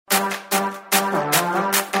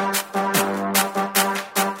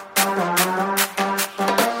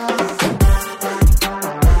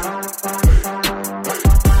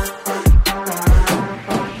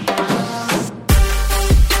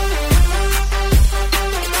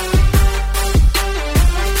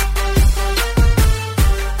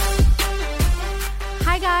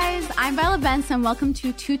Spence, and welcome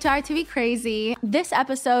to Too Tired to Be Crazy. This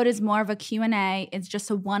episode is more of a Q&A. It's just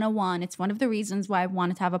a 101. It's one of the reasons why I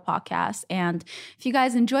wanted to have a podcast. And if you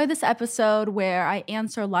guys enjoy this episode where I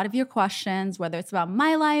answer a lot of your questions, whether it's about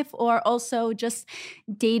my life or also just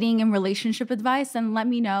dating and relationship advice, then let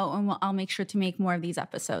me know and I'll make sure to make more of these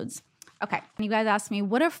episodes. Okay, you guys asked me,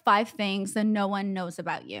 what are 5 things that no one knows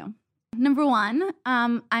about you? Number 1,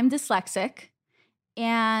 I'm dyslexic.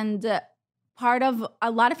 And part of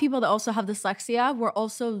a lot of people that also have dyslexia,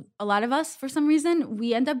 a lot of us, for some reason,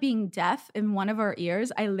 we end up being deaf in one of our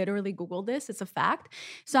ears. I literally Googled this. It's a fact.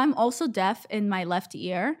 So I'm also deaf in my left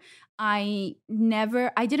ear. I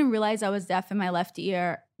didn't realize I was deaf in my left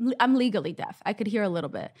ear. I'm legally deaf. I could hear a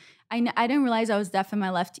little bit. I didn't realize I was deaf in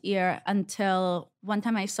my left ear until one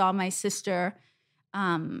time I saw my sister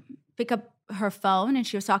pick up her phone and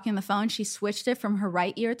she was talking on the phone. She switched it from her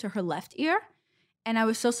right ear to her left ear. And I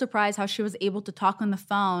was so surprised how she was able to talk on the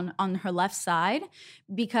phone on her left side,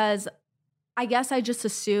 because I guess I just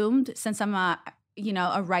assumed, since I'm a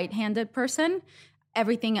right-handed person,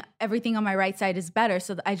 everything on my right side is better.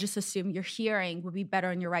 So I just assumed your hearing would be better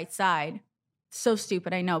on your right side. So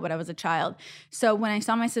stupid, I know, but I was a child. So when I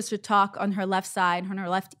saw my sister talk on her left side, on her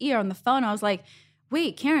left ear on the phone, I was like,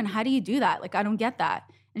 wait, Karen, how do you do that? Like, I don't get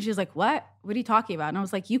that. And she was like, what? What are you talking about? And I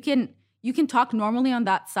was like, you can talk normally on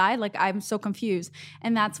that side. Like, I'm so confused.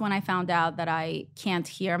 And that's when I found out that I can't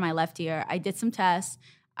hear my left ear. I did some tests.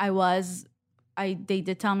 They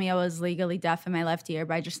did tell me I was legally deaf in my left ear,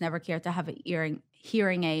 but I just never cared to have an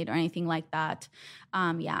hearing aid or anything like that.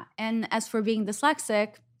 Yeah. And as for being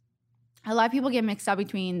dyslexic, a lot of people get mixed up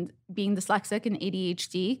between being dyslexic and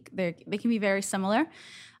ADHD. They can be very similar.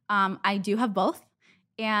 I do have both.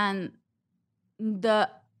 And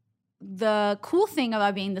the cool thing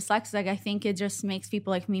about being dyslexic, I think it just makes people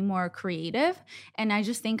like me more creative. And I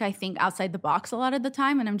think outside the box a lot of the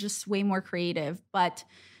time, and I'm just way more creative. But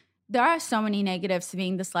there are so many negatives to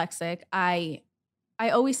being dyslexic. I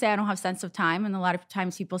always say I don't have sense of time. And a lot of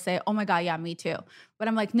times people say, oh my God, yeah, me too. But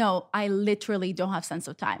I'm like, no, I literally don't have sense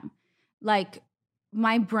of time. Like,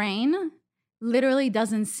 my brain literally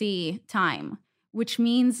doesn't see time, which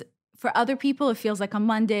means for other people, it feels like a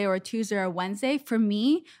Monday or a Tuesday or a Wednesday. For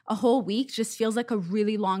me, a whole week just feels like a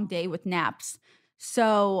really long day with naps.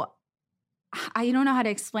 So I don't know how to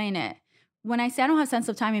explain it. When I say I don't have sense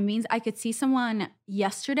of time, it means I could see someone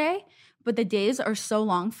yesterday, but the days are so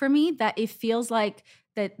long for me that it feels like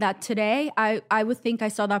that today I would think I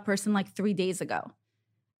saw that person like 3 days ago.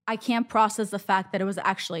 I can't process the fact that it was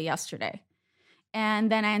actually yesterday.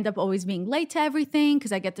 And then I end up always being late to everything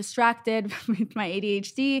because I get distracted with my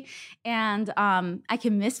ADHD. And I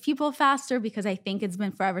can miss people faster because I think it's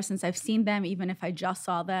been forever since I've seen them, even if I just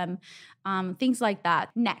saw them. Things like that.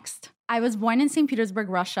 Next, I was born in St. Petersburg,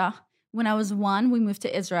 Russia. When I was 1, we moved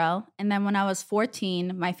to Israel. And then when I was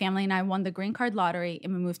 14, my family and I won the green card lottery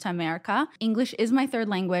and we moved to America. English is my 3rd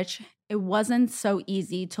language. It wasn't so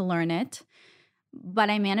easy to learn it, but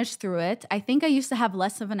I managed through it. I think I used to have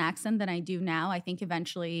less of an accent than I do now. I think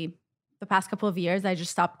eventually, the past couple of years, I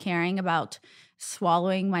just stopped caring about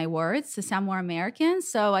swallowing my words to sound more American.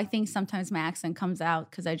 So I think sometimes my accent comes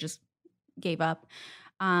out because I just gave up.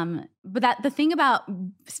 But the thing about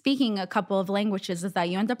speaking a couple of languages is that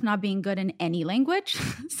you end up not being good in any language.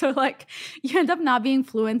 So like, you end up not being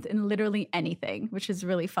fluent in literally anything, which is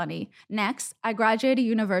really funny. Next, I graduated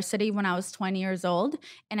university when I was 20 years old,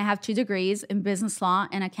 and I have 2 degrees in business law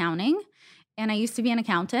and accounting. And I used to be an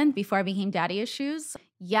accountant before I became daddy issues.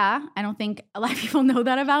 Yeah, I don't think a lot of people know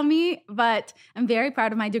that about me, but I'm very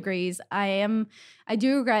proud of my degrees. I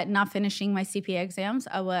do regret not finishing my CPA exams.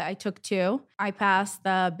 I took 2. I passed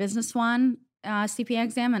the business one CPA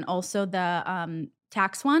exam and also the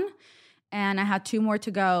tax one. And I had 2 more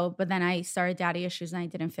to go, but then I started daddy issues and I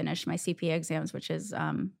didn't finish my CPA exams, which is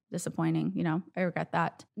disappointing. I regret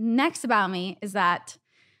that. Next about me is that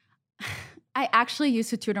I actually used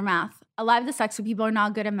to tutor math. A lot of dyslexic people are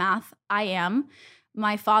not good at math. I am.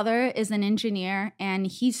 My father is an engineer and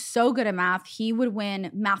he's so good at math. He would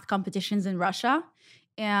win math competitions in Russia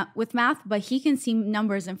with math, but he can see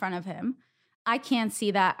numbers in front of him. I can't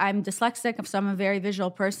see that. I'm dyslexic, so I'm a very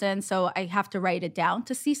visual person, so I have to write it down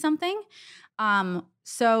to see something. But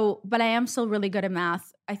I am still really good at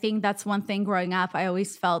math. I think that's one thing growing up. I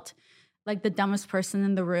always felt like the dumbest person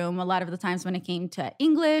in the room a lot of the times when it came to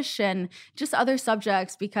English and just other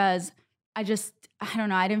subjects because I don't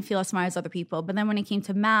know, I didn't feel as smart as other people. But then when it came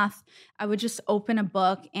to math, I would just open a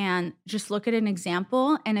book and just look at an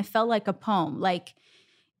example and it felt like a poem. Like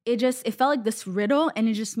it felt like this riddle and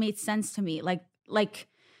it just made sense to me. Like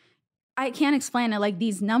I can't explain it. Like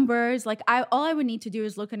these numbers, like all I would need to do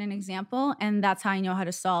is look at an example, and that's how I know how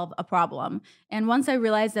to solve a problem. And once I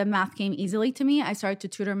realized that math came easily to me, I started to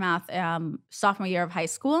tutor math sophomore year of high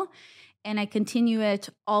school, and I continue it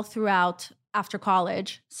all throughout after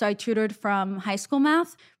college. So I tutored from high school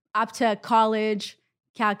math up to college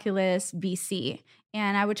calculus BC.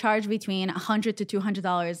 And I would charge between $100 to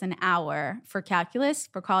 $200 an hour for calculus,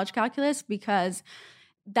 for college calculus, because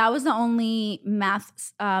that was the only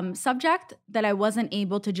math subject that I wasn't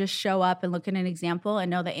able to just show up and look at an example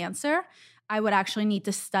and know the answer. I would actually need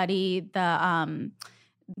to study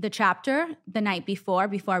the chapter the night before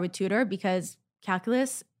I would tutor, because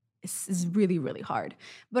calculus is really, really hard.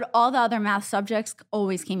 But all the other math subjects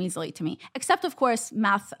always came easily to me, except, of course,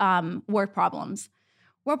 math word problems.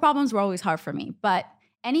 Word problems were always hard for me, but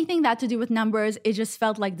anything that had to do with numbers, it just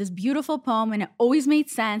felt like this beautiful poem, and it always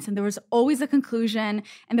made sense, and there was always a conclusion,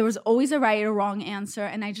 and there was always a right or wrong answer,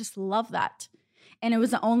 and I just love that. And it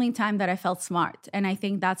was the only time that I felt smart, and I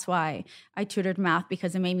think that's why I tutored math,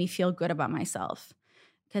 because it made me feel good about myself,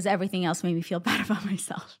 because everything else made me feel bad about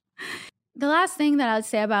myself. The last thing that I would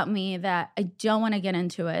say about me that I don't want to get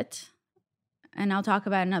into it, and I'll talk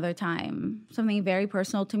about another time, something very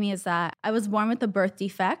personal to me, is that I was born with a birth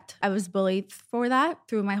defect. I was bullied for that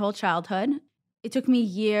through my whole childhood. It took me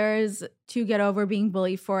years to get over being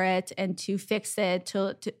bullied for it and to fix it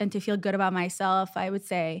and to feel good about myself. I would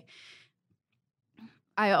say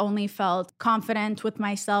I only felt confident with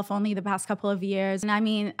myself only the past couple of years. And I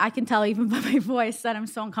mean, I can tell even by my voice that I'm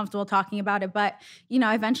so uncomfortable talking about it. But,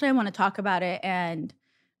 eventually I want to talk about it and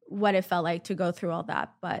what it felt like to go through all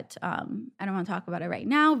that. But I don't want to talk about it right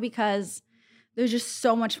now, because there's just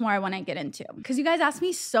so much more I want to get into. Because you guys asked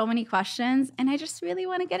me so many questions, and I just really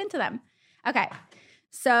want to get into them. Okay,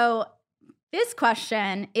 so this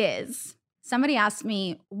question is, somebody asked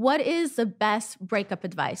me, what is the best breakup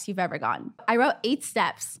advice you've ever gotten? I wrote 8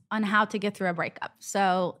 steps on how to get through a breakup.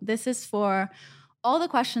 So this is for all the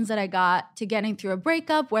questions that I got to getting through a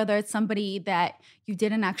breakup, whether it's somebody that you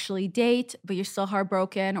didn't actually date, but you're still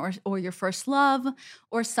heartbroken, or your first love,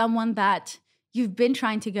 or someone that you've been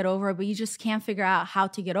trying to get over, but you just can't figure out how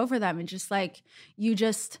to get over them. And just like,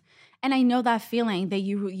 and I know that feeling that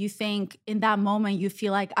you think in that moment, you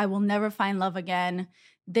feel like, I will never find love again.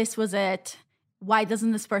 This was it. Why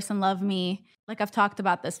doesn't this person love me? Like, I've talked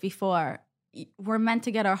about this before. We're meant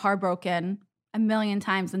to get our heart broken a million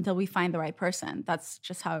times until we find the right person. That's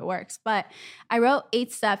just how it works. But I wrote 8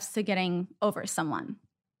 steps to getting over someone.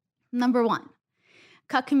 Number 1,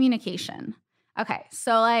 cut communication. Okay,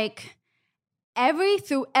 so like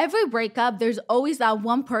through every breakup, there's always that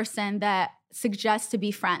one person that suggests to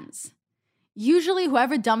be friends. Usually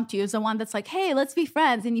whoever dumped you is the one that's like, hey, let's be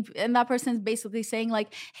friends. And that person is basically saying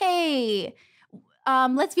like, hey,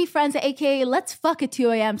 let's be friends, aka let's fuck at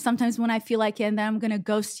 2 a.m. sometimes when I feel like it, and then I'm gonna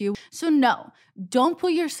ghost you. So no, don't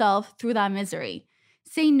put yourself through that misery.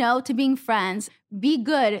 Say no to being friends. Be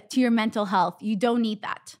good to your mental health. You don't need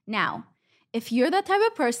that. Now, if you're the type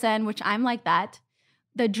of person, which I'm like that,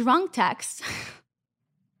 the drunk text,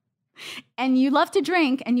 and you love to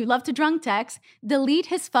drink and you love to drunk text, delete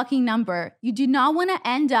his fucking number. You do not want to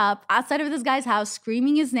end up outside of this guy's house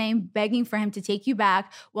screaming his name, begging for him to take you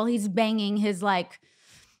back while he's banging his, like,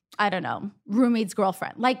 I don't know, roommate's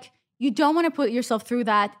girlfriend. Like, you don't want to put yourself through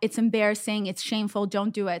that. It's embarrassing. It's shameful.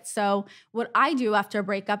 Don't do it. So what I do after a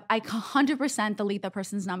breakup, I 100% delete the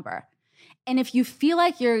person's number. And if you feel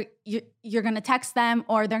like you're going to text them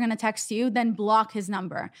or they're going to text you, then block his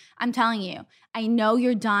number. I'm telling you, I know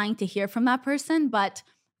you're dying to hear from that person, but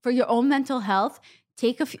for your own mental health,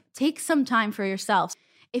 take some time for yourself.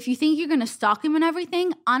 If you think you're going to stalk him and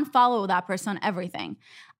everything, unfollow that person on everything.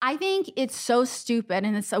 I think it's so stupid,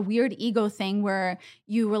 and it's a weird ego thing where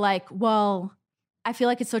you were like, well, I feel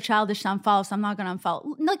like it's so childish to unfollow, so I'm not going to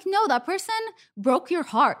unfollow. Like, no, that person broke your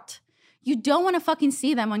heart. You don't want to fucking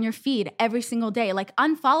see them on your feed every single day. Like,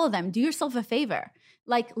 unfollow them. Do yourself a favor.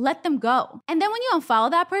 Like, let them go. And then when you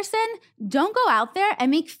unfollow that person, don't go out there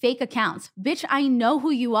and make fake accounts. Bitch, I know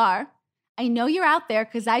who you are. I know you're out there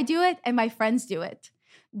because I do it and my friends do it.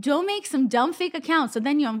 Don't make some dumb fake accounts. So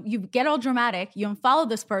then you get all dramatic. You unfollow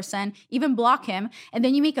this person, even block him, and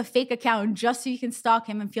then you make a fake account just so you can stalk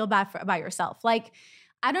him and feel bad about yourself. Like,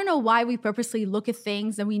 I don't know why we purposely look at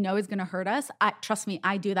things that we know is going to hurt us. Trust me,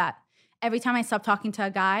 I do that. Every time I stop talking to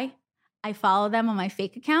a guy, I follow them on my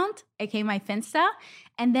fake account, aka my Finsta,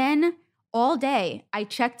 and then all day I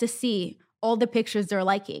check to see all the pictures they're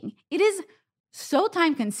liking. It is so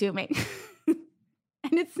time consuming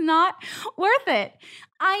and it's not worth it.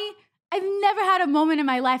 I've never had a moment in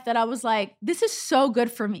my life that I was like, this is so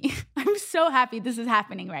good for me. I'm so happy this is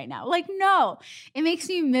happening right now. Like, no, it makes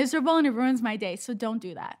me miserable and it ruins my day. So don't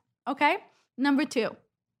do that. Okay. Number 2,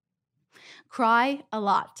 cry a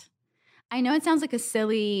lot. I know it sounds like a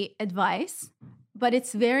silly advice, but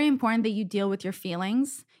it's very important that you deal with your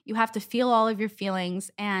feelings. You have to feel all of your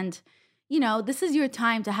feelings. And, this is your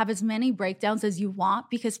time to have as many breakdowns as you want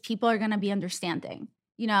because people are going to be understanding,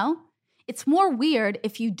 It's more weird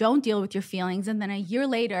if you don't deal with your feelings and then a year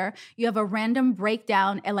later you have a random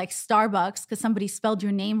breakdown at like Starbucks because somebody spelled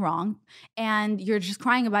your name wrong and you're just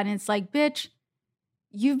crying about it. And it's like, bitch,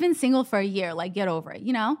 you've been single for a year. Like, get over it,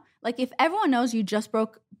 Like, if everyone knows you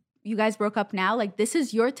guys broke up now, like, this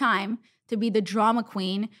is your time to be the drama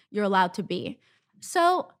queen you're allowed to be.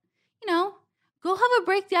 So, go have a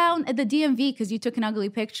breakdown at the DMV because you took an ugly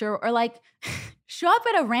picture, or like show up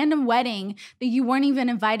at a random wedding that you weren't even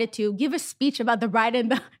invited to, give a speech about the bride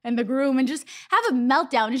and the groom, and just have a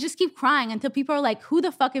meltdown and just keep crying until people are like, who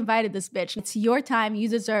the fuck invited this bitch? It's your time. You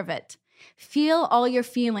deserve it. Feel all your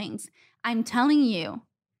feelings. I'm telling you,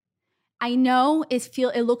 I know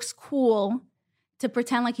it looks cool to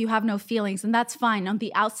pretend like you have no feelings, and that's fine. On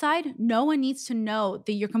the outside, no one needs to know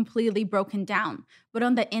that you're completely broken down. But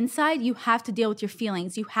on the inside, you have to deal with your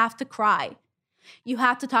feelings. You have to cry. You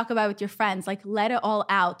have to talk about it with your friends. Like, let it all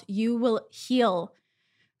out. You will heal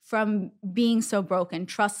from being so broken.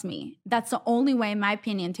 Trust me. That's the only way, in my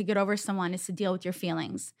opinion, to get over someone is to deal with your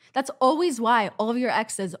feelings. That's always why all of your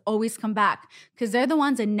exes always come back, because they're the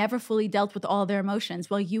ones that never fully dealt with all their emotions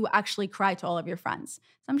while you actually cry to all of your friends.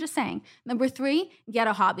 So I'm just saying. Number 3, get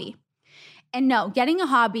a hobby. And no, getting a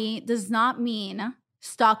hobby does not mean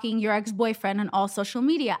stalking your ex-boyfriend on all social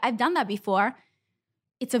media. I've done that before.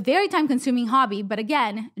 It's a very time-consuming hobby, but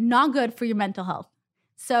again, not good for your mental health.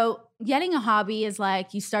 So getting a hobby is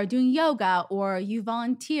like you start doing yoga, or you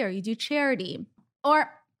volunteer, you do charity,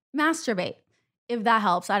 or masturbate, if that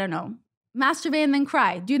helps. I don't know. Masturbate and then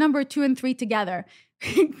cry. Do number 2 and 3 together.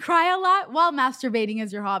 Cry a lot while masturbating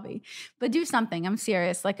is your hobby. But do something. I'm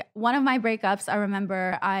serious. Like, one of my breakups, I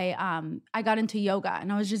remember I got into yoga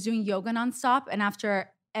and I was just doing yoga nonstop. And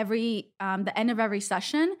after the end of every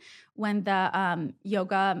session, when the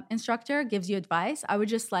yoga instructor gives you advice, I would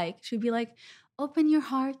just she'd be like, open your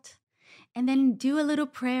heart and then do a little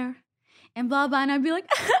prayer and blah, blah. And I'd be like,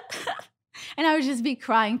 and I would just be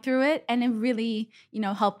crying through it. And it really,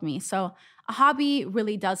 helped me. So a hobby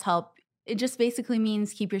really does help. It just basically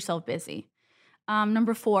means keep yourself busy.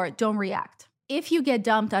 Number 4, don't react. If you get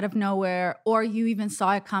dumped out of nowhere, or you even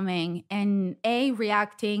saw it coming, and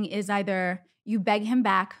reacting is either you beg him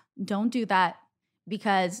back, don't do that,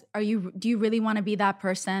 because do you really want to be that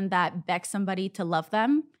person that begs somebody to love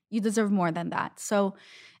them? You deserve more than that. So,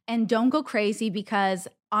 and don't go crazy, because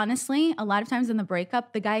honestly, a lot of times in the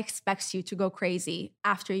breakup, the guy expects you to go crazy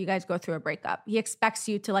after you guys go through a breakup. He expects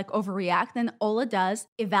you to overreact. And all it does,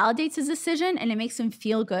 it validates his decision and it makes him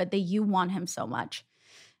feel good that you want him so much.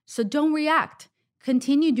 So don't react.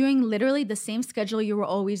 Continue doing literally the same schedule you were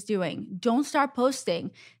always doing. Don't start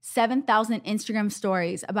posting 7,000 Instagram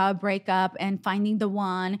stories about a breakup and finding the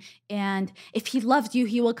one. And if he loves you,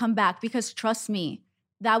 he will come back, because trust me,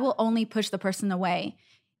 that will only push the person away.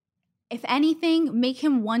 If anything, make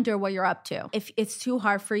him wonder what you're up to. If it's too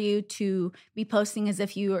hard for you to be posting as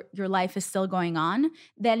if your life is still going on,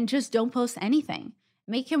 then just don't post anything.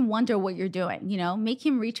 Make him wonder what you're doing, make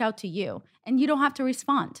him reach out to you, and you don't have to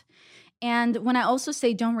respond. And when I also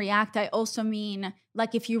say don't react, I also mean,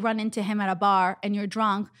 if you run into him at a bar and you're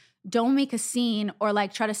drunk, don't make a scene or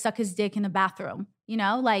try to suck his dick in the bathroom,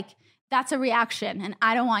 that's a reaction, and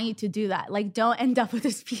I don't want you to do that. Don't end up with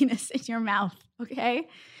his penis in your mouth, okay?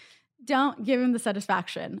 Don't give him the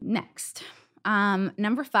satisfaction. Next,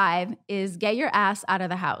 number 5 is get your ass out of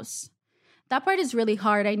the house. That part is really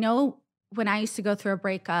hard. I know when I used to go through a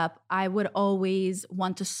breakup, I would always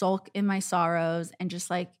want to sulk in my sorrows and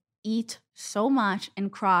just eat so much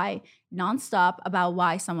and cry nonstop about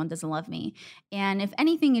why someone doesn't love me. And if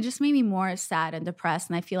anything, it just made me more sad and depressed.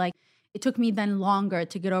 And I feel like it took me then longer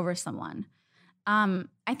to get over someone.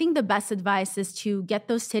 I think the best advice is to get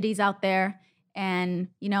those titties out there and,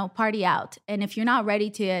 party out. And if you're not ready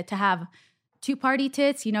to have 2 party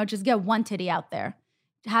tits, just get 1 titty out there.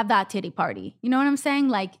 Have that titty party. You know what I'm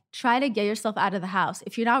saying? Try to get yourself out of the house.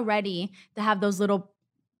 If you're not ready to have those little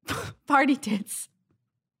party tits,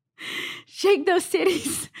 shake those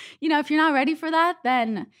titties. If you're not ready for that,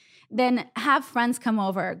 then have friends come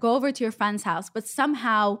over. Go over to your friend's house, but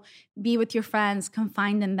somehow be with your friends,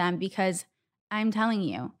 confined in them, because I'm telling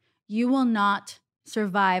you, you will not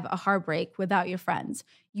survive a heartbreak without your friends.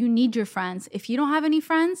 You need your friends. If you don't have any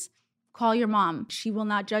friends, Call your mom. She will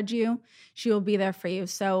not judge you. She will be there for you.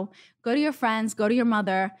 So go to your friends, go to your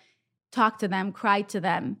mother, talk to them, cry to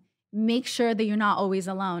them. Make sure that you're not always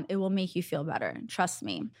alone. It will make you feel better. Trust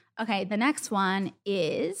me. Okay, the next one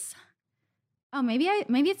is, maybe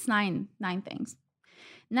it's nine things.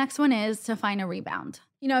 Next one is to find a rebound.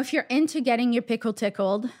 If you're into getting your pickle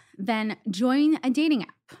tickled, then join a dating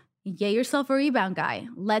app. Get yourself a rebound guy.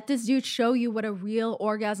 Let this dude show you what a real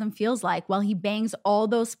orgasm feels like while he bangs all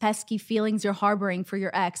those pesky feelings you're harboring for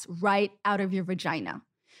your ex right out of your vagina.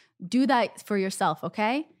 Do that for yourself,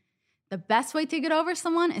 okay? The best way to get over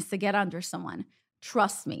someone is to get under someone.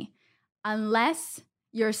 Trust me. Unless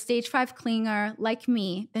you're a stage 5 clinger like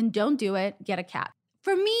me, then don't do it. Get a cat.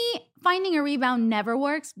 For me, finding a rebound never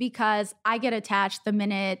works because I get attached the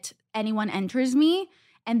minute anyone enters me,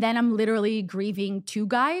 and then I'm literally grieving 2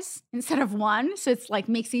 guys instead of 1. So it's like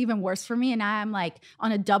makes it even worse for me. And I'm like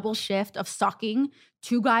on a double shift of stalking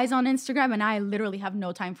 2 guys on Instagram, and I literally have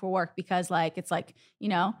no time for work because it's like,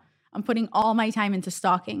 I'm putting all my time into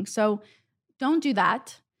stalking. So don't do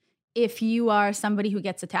that if you are somebody who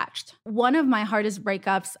gets attached. One of my hardest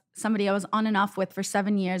breakups, somebody I was on and off with for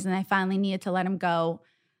 7 years, and I finally needed to let him go.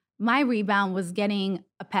 My rebound was getting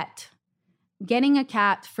a pet. Getting a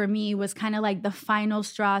cat for me was kind of like the final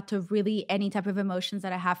straw to really any type of emotions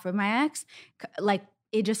that I have for my ex. Like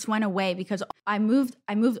it just went away because I moved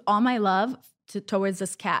all my love towards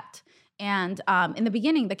this cat. And in the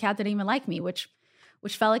beginning, the cat didn't even like me, which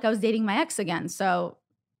felt like I was dating my ex again. So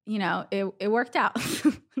it worked out.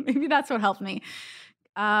 Maybe that's what helped me.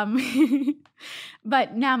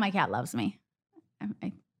 But now my cat loves me.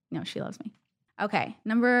 I know she loves me. Okay,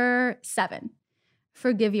 number 7,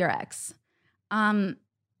 forgive your ex. I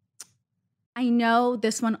know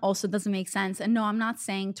this one also doesn't make sense. And no, I'm not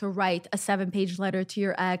saying to write a 7-page letter to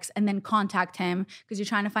your ex and then contact him because you're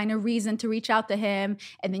trying to find a reason to reach out to him.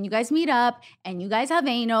 And then you guys meet up and you guys have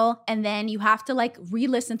anal. And then you have to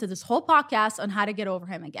re-listen to this whole podcast on how to get over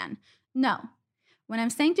him again. No. When I'm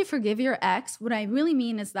saying to forgive your ex, what I really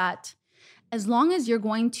mean is that as long as you're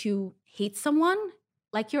going to hate someone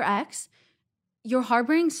like your ex, you're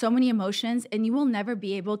harboring so many emotions and you will never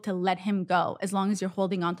be able to let him go as long as you're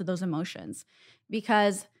holding on to those emotions.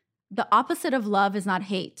 Because the opposite of love is not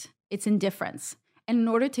hate, it's indifference. And in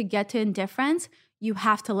order to get to indifference, you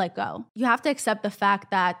have to let go. You have to accept the fact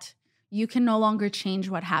that you can no longer change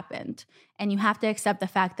what happened. And you have to accept the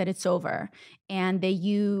fact that it's over and that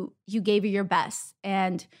you gave it your best.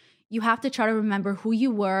 And you have to try to remember who you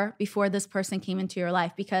were before this person came into your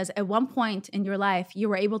life. Because at one point in your life, you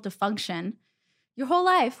were able to function your whole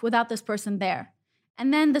life without this person there.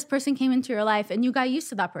 And then this person came into your life and you got used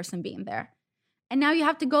to that person being there. And now you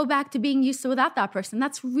have to go back to being used to without that person.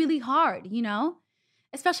 That's really hard,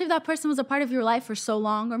 Especially if that person was a part of your life for so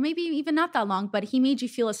long, or maybe even not that long, but he made you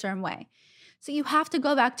feel a certain way. So you have to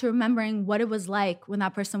go back to remembering what it was like when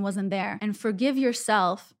that person wasn't there and forgive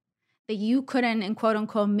yourself that you couldn't, and quote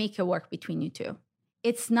unquote, make it work between you two.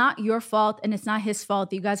 It's not your fault and it's not his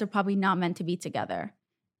fault. You guys are probably not meant to be together.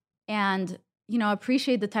 And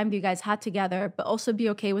appreciate the time that you guys had together, but also be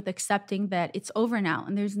okay with accepting that it's over now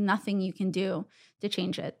and there's nothing you can do to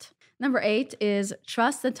change it. Number 8 is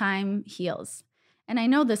trust that time heals. And I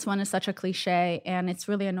know this one is such a cliche and it's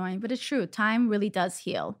really annoying, but it's true. Time really does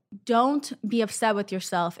heal. Don't be upset with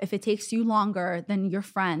yourself if it takes you longer than your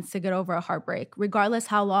friends to get over a heartbreak, regardless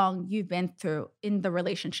how long you've been through in the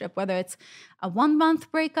relationship, whether it's a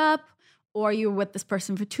 1-month breakup or you're with this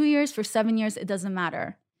person for 2 years, for 7 years, it doesn't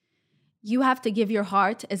matter. You have to give your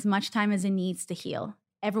heart as much time as it needs to heal.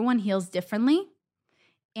 Everyone heals differently,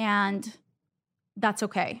 and that's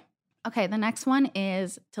okay. Okay, the next one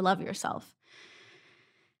is to love yourself.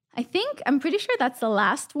 I'm pretty sure that's the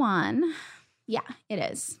last one. Yeah, it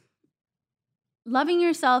is. Loving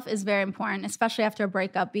yourself is very important, especially after a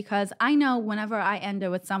breakup, because I know whenever I end it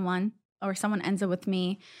with someone or someone ends it with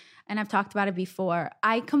me, and I've talked about it before,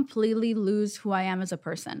 I completely lose who I am as a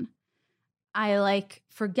person. I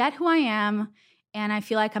forget who I am and I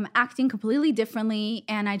feel like I'm acting completely differently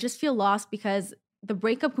and I just feel lost because the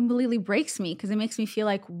breakup completely breaks me because it makes me feel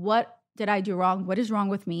like, what did I do wrong? What is wrong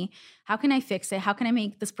with me? How can I fix it? How can I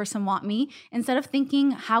make this person want me? Instead of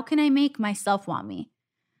thinking, how can I make myself want me?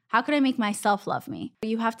 How can I make myself love me?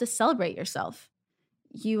 You have to celebrate yourself.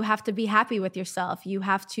 You have to be happy with yourself. You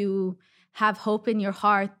have to have hope in your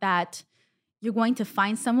heart that you're going to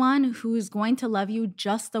find someone who's going to love you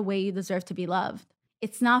just the way you deserve to be loved.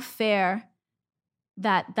 It's not fair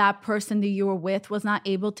that that person that you were with was not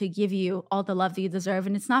able to give you all the love that you deserve.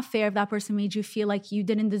 And it's not fair if that person made you feel like you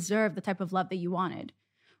didn't deserve the type of love that you wanted.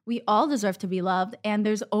 We all deserve to be loved, and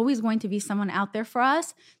there's always going to be someone out there for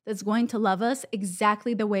us that's going to love us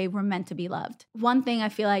exactly the way we're meant to be loved. One thing I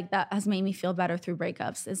feel like that has made me feel better through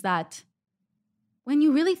breakups is that when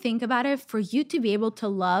you really think about it, for you to be able to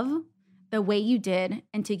love the way you did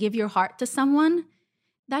and to give your heart to someone,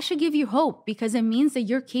 that should give you hope, because it means that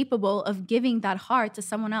you're capable of giving that heart to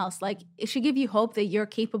someone else. Like, it should give you hope that you're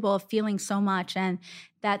capable of feeling so much, and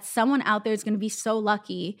that someone out there is going to be so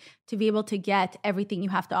lucky to be able to get everything you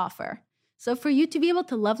have to offer. So for you to be able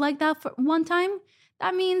to love like that for one time,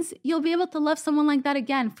 that means you'll be able to love someone like that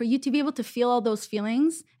again. For you to be able to feel all those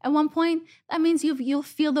feelings at one point, that means you'll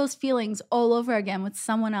feel those feelings all over again with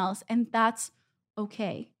someone else, and that's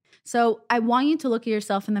okay. So I want you to look at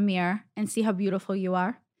yourself in the mirror and see how beautiful you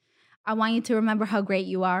are. I want you to remember how great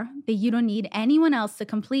you are, that you don't need anyone else to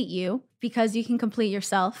complete you, because you can complete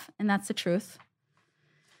yourself, and that's the truth.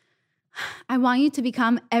 I want you to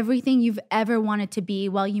become everything you've ever wanted to be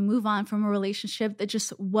while you move on from a relationship that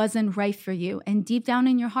just wasn't right for you. And deep down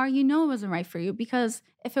in your heart, you know it wasn't right for you, because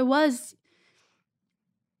if it was,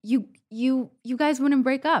 you guys wouldn't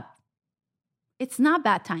break up. It's not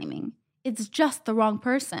bad timing. It's just the wrong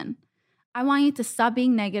person. I want you to stop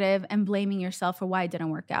being negative and blaming yourself for why it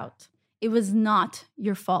didn't work out. It was not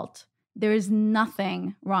your fault. There is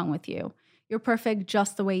nothing wrong with you. You're perfect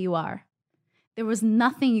just the way you are. There was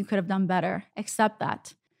nothing you could have done better except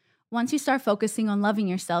that. Once you start focusing on loving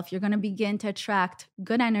yourself, you're going to begin to attract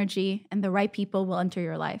good energy, and the right people will enter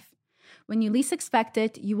your life. When you least expect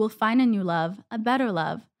it, you will find a new love, a better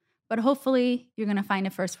love, but hopefully you're going to find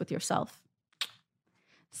it first with yourself.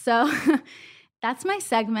 So that's my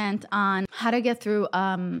segment on how to get through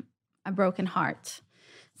a broken heart.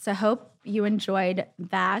 So I hope you enjoyed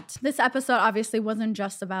that. This episode obviously wasn't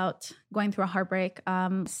just about going through a heartbreak.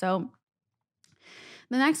 So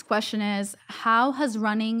the next question is, how has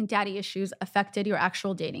running daddy issues affected your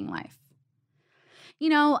actual dating life? You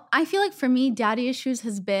know, I feel like for me, daddy issues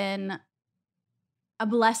has been a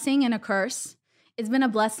blessing and a curse. It's been a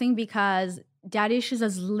blessing because daddy issues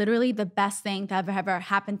is literally the best thing that ever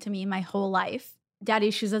happened to me in my whole life. Daddy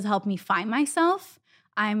issues has helped me find myself.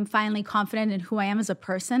 I'm finally confident in who I am as a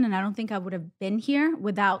person, and I don't think I would have been here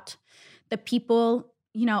without the people,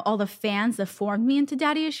 you know, all the fans that formed me into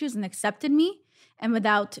daddy issues and accepted me, and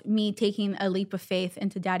without me taking a leap of faith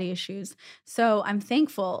into daddy issues. So I'm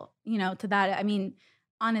thankful, you know, to that. I mean,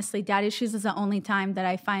 honestly, daddy issues is the only time that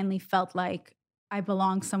I finally felt like I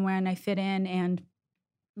belong somewhere and I fit in, and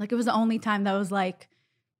like it was the only time that I was like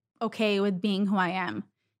okay with being who I am.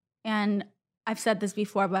 And I've said this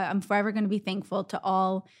before, but I'm forever going to be thankful to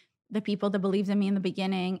all the people that believed in me in the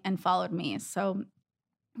beginning and followed me. So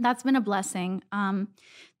that's been a blessing.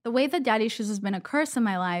 The way that daddy issues has been a curse in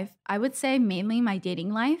my life, I would say mainly my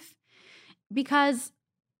dating life, because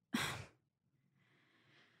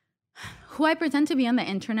who I pretend to be on the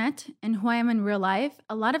internet and who I am in real life,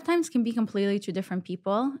 a lot of times can be completely two different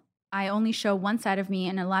people. I only show one side of me,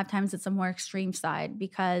 and a lot of times it's a more extreme side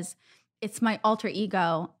because it's my alter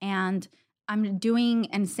ego, and I'm doing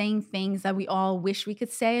and saying things that we all wish we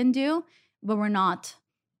could say and do, but we're not.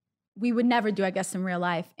 We would never do, I guess, in real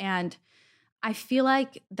life. And I feel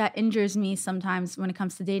like that injures me sometimes when it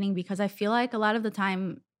comes to dating, because I feel like a lot of the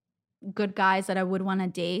time, good guys that I would want to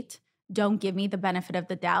date don't give me the benefit of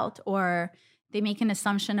the doubt, or they make an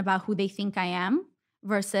assumption about who they think I am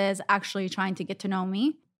versus actually trying to get to know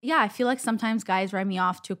me. Yeah, I feel like sometimes guys write me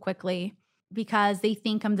off too quickly because they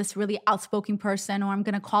think I'm this really outspoken person, or I'm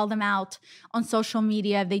going to call them out on social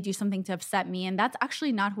media if they do something to upset me. And that's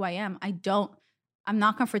actually not who I am. I'm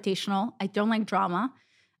not confrontational. I don't like drama.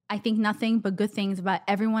 I think nothing but good things about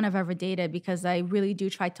everyone I've ever dated, because I really do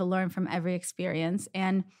try to learn from every experience.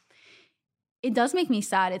 And it does make me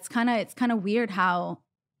sad. It's kind of weird how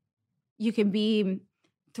you can be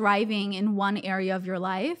thriving in one area of your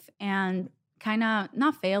life and kind of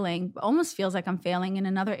not failing, but almost feels like I'm failing in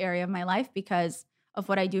another area of my life because of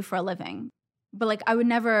what I do for a living. But like, I would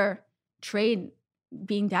never trade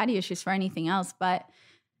being daddy issues for anything else. But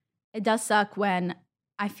it does suck when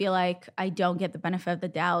I feel like I don't get the benefit of the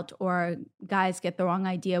doubt, or guys get the wrong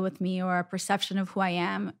idea with me, or a perception of who I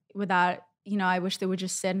am without, you know, I wish they would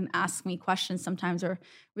just sit and ask me questions sometimes, or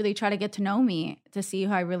really try to get to know me to see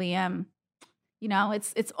who I really am. You know,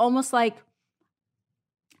 it's almost like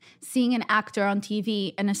seeing an actor on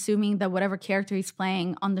TV and assuming that whatever character he's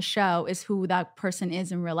playing on the show is who that person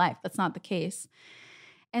is in real life. That's not the case.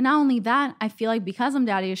 And not only that, I feel like because I'm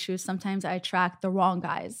daddy issues, sometimes I attract the wrong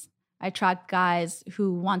guys. I attract guys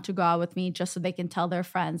who want to go out with me just so they can tell their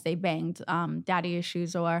friends they banged daddy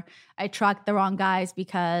issues, or I attract the wrong guys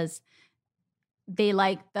because they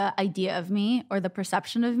like the idea of me or the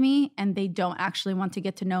perception of me, and they don't actually want to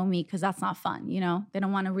get to know me because that's not fun, you know? They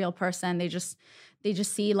don't want a real person. They just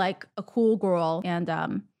see like a cool girl,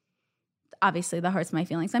 and obviously that hurts my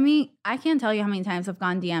feelings. I mean, I can't tell you how many times I've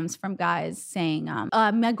gotten DMs from guys saying,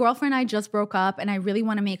 my girlfriend and I just broke up and I really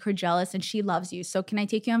want to make her jealous and she loves you. So can I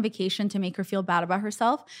take you on vacation to make her feel bad about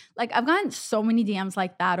herself? Like, I've gotten so many DMs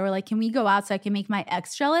like that. Or like, can we go out so I can make my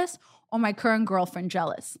ex jealous or my current girlfriend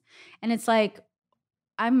jealous? And it's like,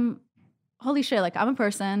 holy shit, like I'm a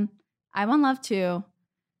person. I want love too.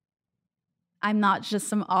 I'm not just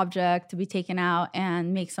some object to be taken out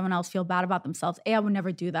and make someone else feel bad about themselves. A, I would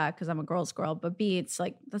never do that because I'm a girl's girl. But B, it's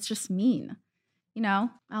like, that's just mean. You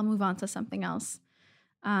know, I'll move on to something else.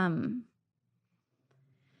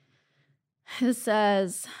 It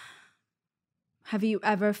says, have you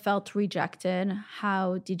ever felt rejected?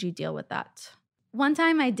 How did you deal with that? One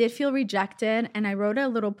time I did feel rejected and I wrote a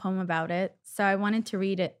little poem about it. So I wanted to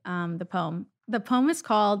read it, the poem. The poem is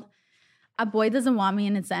called A Boy Doesn't Want Me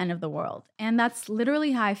and It's the End of the World. And that's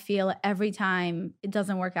literally how I feel every time it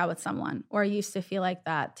doesn't work out with someone, or I used to feel like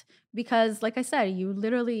that. Because like I said, you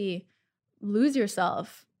literally lose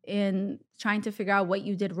yourself in trying to figure out what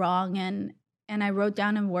you did wrong. And I wrote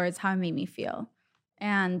down in words how it made me feel.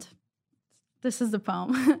 And this is the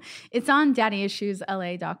poem. It's on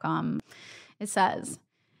daddyissuesla.com. It says,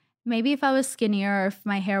 maybe if I was skinnier or if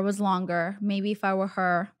my hair was longer, maybe if I were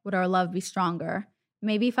her, would our love be stronger?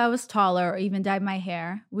 Maybe if I was taller or even dyed my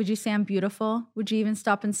hair, would you say I'm beautiful? Would you even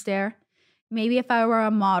stop and stare? Maybe if I were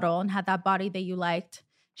a model and had that body that you liked,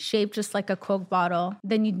 shaped just like a Coke bottle,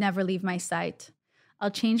 then you'd never leave my sight.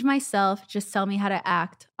 I'll change myself, just tell me how to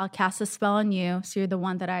act. I'll cast a spell on you so you're the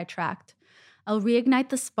one that I attract. I'll reignite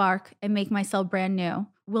the spark and make myself brand new.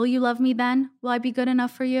 Will you love me then? Will I be good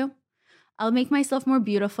enough for you? I'll make myself more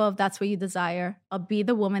beautiful if that's what you desire. I'll be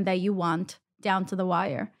the woman that you want, down to the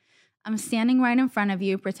wire. I'm standing right in front of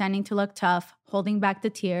you, pretending to look tough, holding back the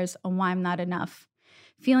tears on why I'm not enough.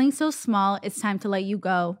 Feeling so small, it's time to let you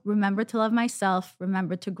go. Remember to love myself,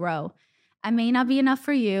 remember to grow. I may not be enough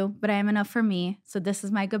for you, but I am enough for me. So this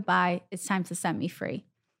is my goodbye. It's time to set me free.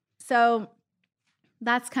 So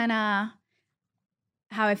that's kind of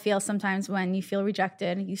how I feel sometimes when you feel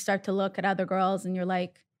rejected. You start to look at other girls and you're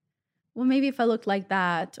like, well, maybe if I looked like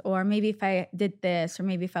that, or maybe if I did this, or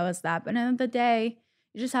maybe if I was that. But at the end of the day,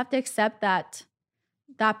 you just have to accept that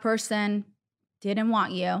that person didn't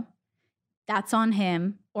want you. That's on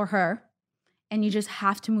him or her. And you just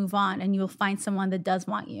have to move on and you'll find someone that does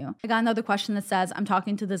want you. I got another question that says, I'm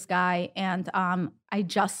talking to this guy and I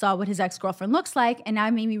just saw what his ex-girlfriend looks like and now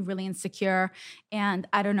it made me really insecure and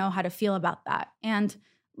I don't know how to feel about that. And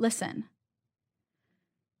listen,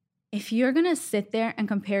 if you're going to sit there and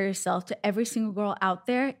compare yourself to every single girl out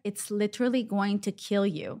there, it's literally going to kill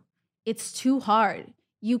you. It's too hard.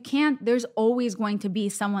 You can't, there's always going to be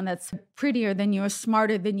someone that's prettier than you or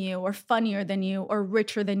smarter than you or funnier than you or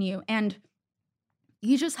richer than you. And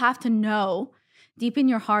you just have to know deep in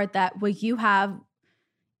your heart that what you have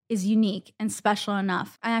is unique and special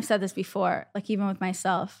enough. And I've said this before, like even with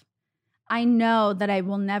myself, I know that I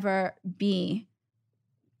will never be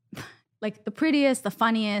like the prettiest, the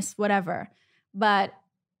funniest, whatever, but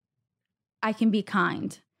I can be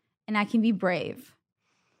kind and I can be brave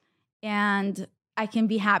and I can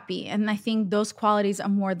be happy. And I think those qualities are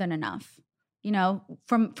more than enough, you know,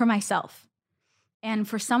 for myself. And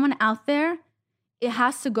for someone out there, it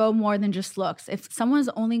has to go more than just looks. If someone's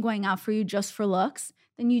only going out for you just for looks,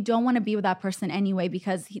 then you don't want to be with that person anyway,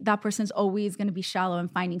 because that person's always going to be shallow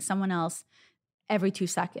and finding someone else every 2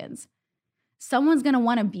 seconds. Someone's going to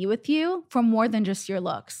want to be with you for more than just your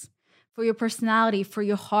looks, for your personality, for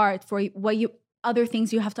your heart, for what you other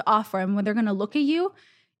things you have to offer. And when they're going to look at you,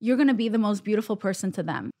 you're going to be the most beautiful person to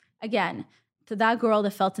them. Again, to that girl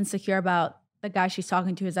that felt insecure about the guy she's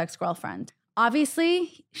talking to, his ex-girlfriend.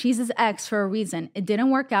 Obviously, she's his ex for a reason. It didn't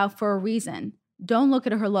work out for a reason. Don't look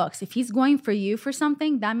at her looks. If he's going for you for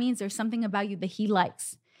something, that means there's something about you that he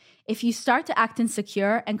likes. If you start to act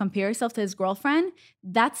insecure and compare yourself to his girlfriend,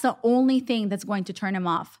 that's the only thing that's going to turn him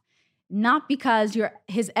off. Not because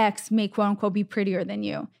his ex may quote unquote be prettier than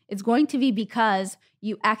you. It's going to be because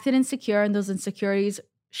you acted insecure and those insecurities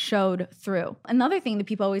showed through. Another thing that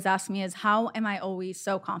people always ask me is, how am I always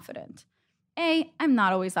so confident? A, I'm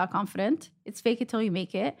not always that confident. It's fake it till you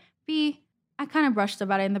make it. B, I kind of brushed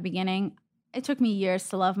about it in the beginning. It took me years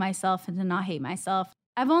to love myself and to not hate myself.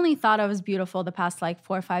 I've only thought I was beautiful the past 4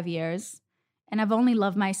 or 5 years. And I've only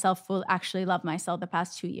loved myself, actually loved myself the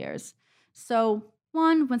past 2 years. So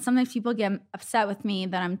one, when sometimes people get upset with me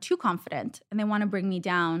that I'm too confident and they want to bring me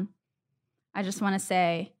down, I just want to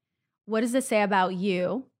say, what does it say about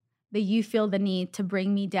you that you feel the need to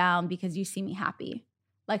bring me down because you see me happy.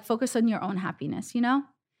 Like, focus on your own happiness, you know?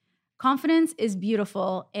 Confidence is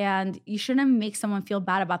beautiful, and you shouldn't make someone feel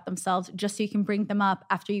bad about themselves just so you can bring them up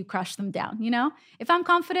after you crush them down, you know? If I'm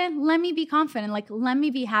confident, let me be confident. Like, let me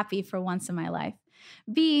be happy for once in my life.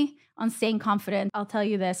 B, on staying confident, I'll tell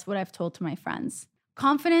you this, what I've told to my friends.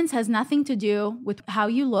 Confidence has nothing to do with how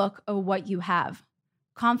you look or what you have.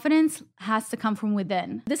 Confidence has to come from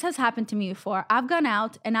within. This has happened to me before. I've gone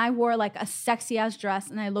out and I wore like a sexy ass dress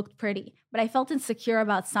and I looked pretty, but I felt insecure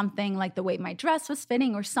about something, like the way my dress was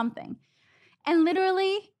fitting or something. And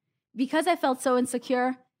literally, because I felt so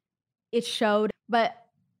insecure, it showed. But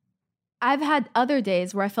I've had other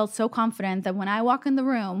days where I felt so confident that when I walk in the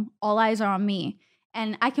room, all eyes are on me.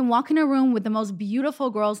 And I can walk in a room with the most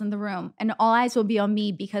beautiful girls in the room and all eyes will be on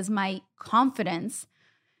me because my confidence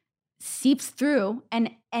seeps through.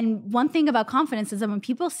 And one thing about confidence is that when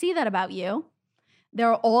people see that about you,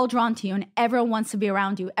 they're all drawn to you and everyone wants to be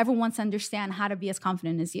around you. Everyone wants to understand how to be as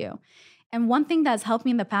confident as you. And one thing that's helped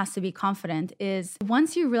me in the past to be confident is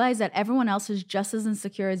once you realize that everyone else is just as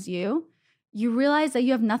insecure as you realize that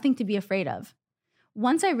you have nothing to be afraid of.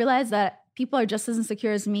 Once I realized that people are just as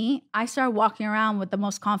insecure as me, I started walking around with the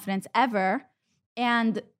most confidence ever.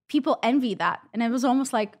 And people envy that. And it was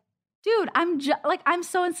almost like, dude, I'm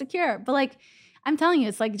so insecure. But like, I'm telling you,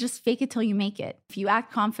 it's like, just fake it till you make it. If you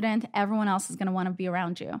act confident, everyone else is going to want to be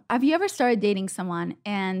around you. Have you ever started dating someone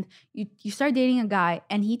and you start dating a guy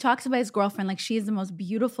and he talks about his girlfriend like she is the most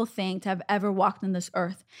beautiful thing to have ever walked on this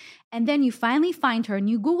earth. And then you finally find her and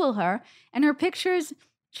you Google her and her pictures,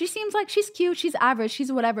 she seems like she's cute, she's average,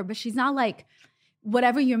 she's whatever, but she's not like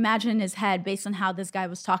whatever you imagine in his head based on how this guy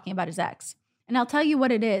was talking about his ex. And I'll tell you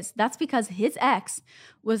what it is. That's because his ex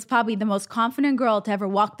was probably the most confident girl to ever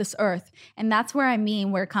walk this earth. And that's where I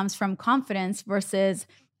mean, where it comes from confidence versus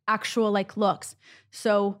actual like looks.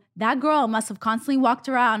 So that girl must have constantly walked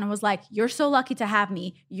around and was like, you're so lucky to have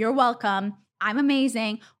me. You're welcome. I'm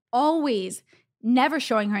amazing. Always never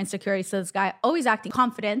showing her insecurities to this guy, always acting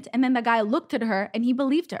confident. And then the guy looked at her and he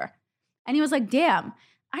believed her. And he was like, damn,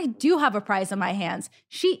 I do have a prize on my hands.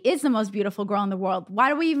 She is the most beautiful girl in the world. Why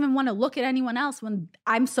do we even want to look at anyone else when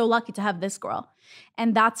I'm so lucky to have this girl?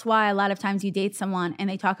 And that's why a lot of times you date someone and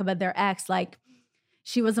they talk about their ex like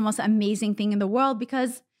she was the most amazing thing in the world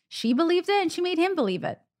because she believed it and she made him believe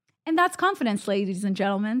it. And that's confidence, ladies and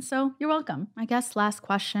gentlemen. So you're welcome. I guess last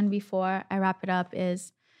question before I wrap it up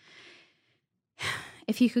is,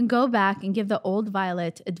 if you can go back and give the old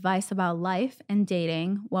Violet advice about life and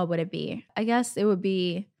dating, what would it be? I guess it would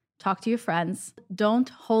be talk to your friends. Don't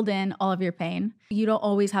hold in all of your pain. You don't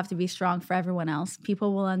always have to be strong for everyone else.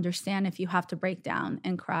 People will understand if you have to break down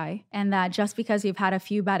and cry. And that just because you've had a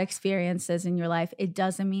few bad experiences in your life, it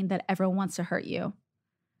doesn't mean that everyone wants to hurt you.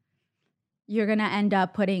 You're going to end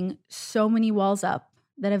up putting so many walls up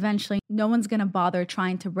that eventually no one's going to bother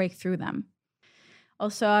trying to break through them.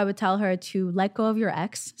 Also, I would tell her to let go of your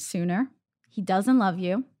ex sooner. He doesn't love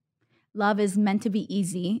you. Love is meant to be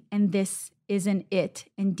easy, and this isn't it.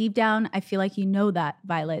 And deep down, I feel like you know that,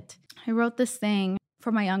 Violet. I wrote this thing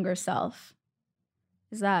for my younger self.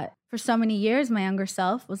 Is that for so many years, my younger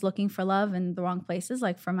self was looking for love in the wrong places,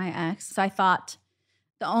 like for my ex. So I thought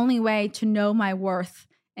the only way to know my worth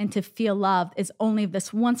and to feel loved is only if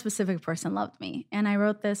this one specific person loved me. And I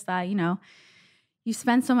wrote this that, you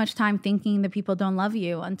spend so much time thinking that people don't love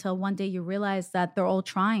you until one day you realize that they're all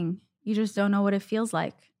trying. You just don't know what it feels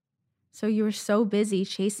like. So you were so busy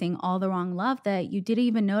chasing all the wrong love that you didn't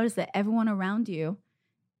even notice that everyone around you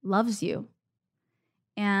loves you.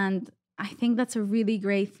 And I think that's a really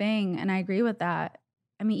great thing. And I agree with that.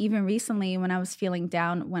 I mean, even recently when I was feeling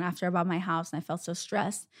down, when after I bought my house and I felt so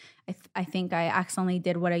stressed, I think I accidentally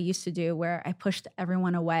did what I used to do where I pushed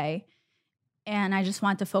everyone away. And I just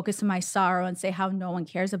wanted to focus on my sorrow and say how no one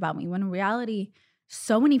cares about me. When in reality,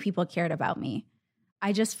 so many people cared about me.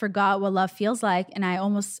 I just forgot what love feels like. And I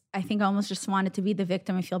think I almost just wanted to be the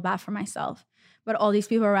victim and feel bad for myself. But all these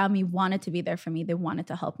people around me wanted to be there for me. They wanted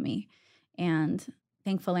to help me. And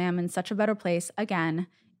thankfully, I'm in such a better place again.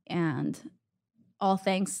 And all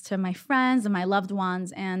thanks to my friends and my loved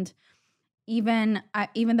ones. And even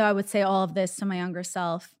though I would say all of this to my younger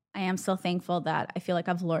self, I am still thankful that I feel like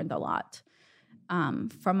I've learned a lot.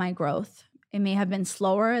 From my growth. It may have been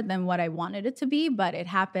slower than what I wanted it to be, but it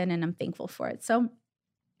happened and I'm thankful for it. So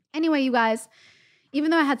anyway, you guys,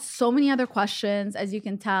 even though I had so many other questions, as you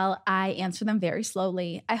can tell, I answer them very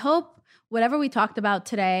slowly. I hope whatever we talked about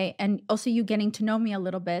today and also you getting to know me a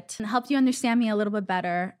little bit helped you understand me a little bit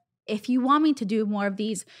better. If you want me to do more of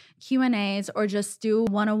these Q&As or just do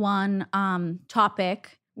one-on-one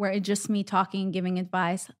topic where it's just me talking, giving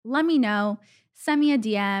advice, let me know. send me a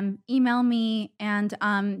DM, email me, and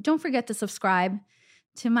don't forget to subscribe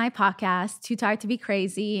to my podcast, Too Tired to Be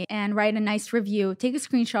Crazy, and write a nice review. Take a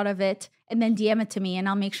screenshot of it and then DM it to me, and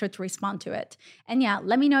I'll make sure to respond to it. And yeah,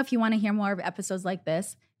 let me know if you want to hear more of episodes like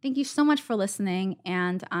this. Thank you so much for listening,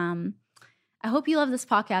 and I hope you love this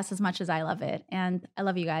podcast as much as I love it. And I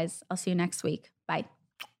love you guys. I'll see you next week. Bye.